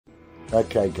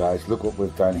Okay guys, look what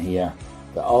we've done here.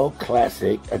 The old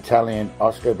classic Italian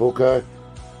ossobuco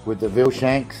with the veal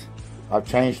shanks. I've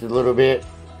changed it a little bit,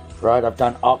 right? I've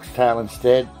done oxtail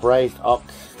instead, braised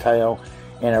oxtail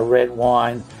in a red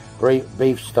wine,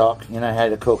 beef stock. You know how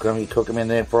to cook them. You cook them in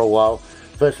there for a while.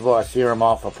 First of all, I sear them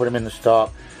off, I put them in the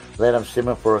stock, let them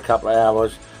simmer for a couple of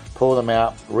hours, pull them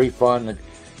out, refine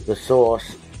the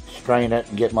sauce, strain it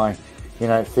and get my, you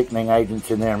know, thickening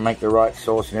agents in there and make the right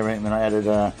sauce and everything. Then I added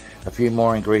a few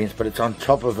more ingredients, but it's on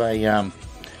top of a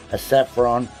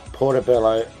saffron,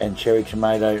 portobello and cherry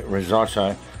tomato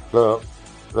risotto. Look,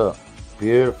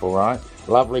 beautiful, right?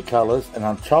 Lovely colors. And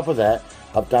on top of that,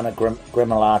 I've done a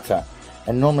gremolata.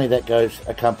 And normally that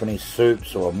accompanies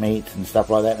soups or meats and stuff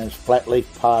like that. And it's flat leaf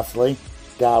parsley,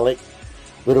 garlic,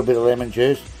 a little bit of lemon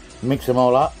juice. Mix them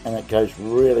all up and it goes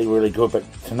really, really good. But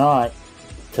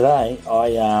today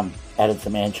I added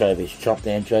some anchovies, chopped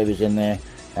anchovies in there.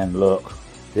 And look,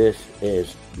 this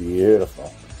is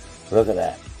beautiful. Look at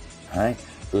that, hey?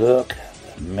 Look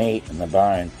at the meat and the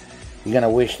bone. You're going to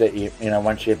wish that you know,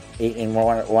 once you've eaten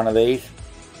one of these,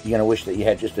 you're going to wish that you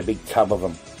had just a big tub of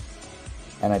them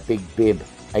and a big bib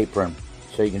apron,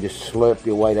 so you can just slurp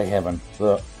your way to heaven.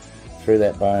 Look, through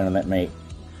that bone and that meat.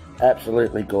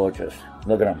 Absolutely gorgeous.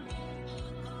 Look at them.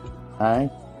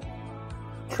 Hey?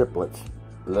 Triplets.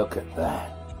 Look at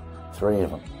that. 3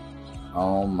 of them.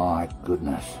 Oh my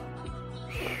goodness.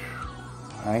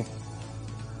 Hey?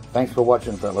 Thanks for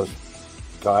watching, fellas,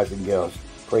 guys and girls.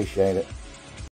 Appreciate it.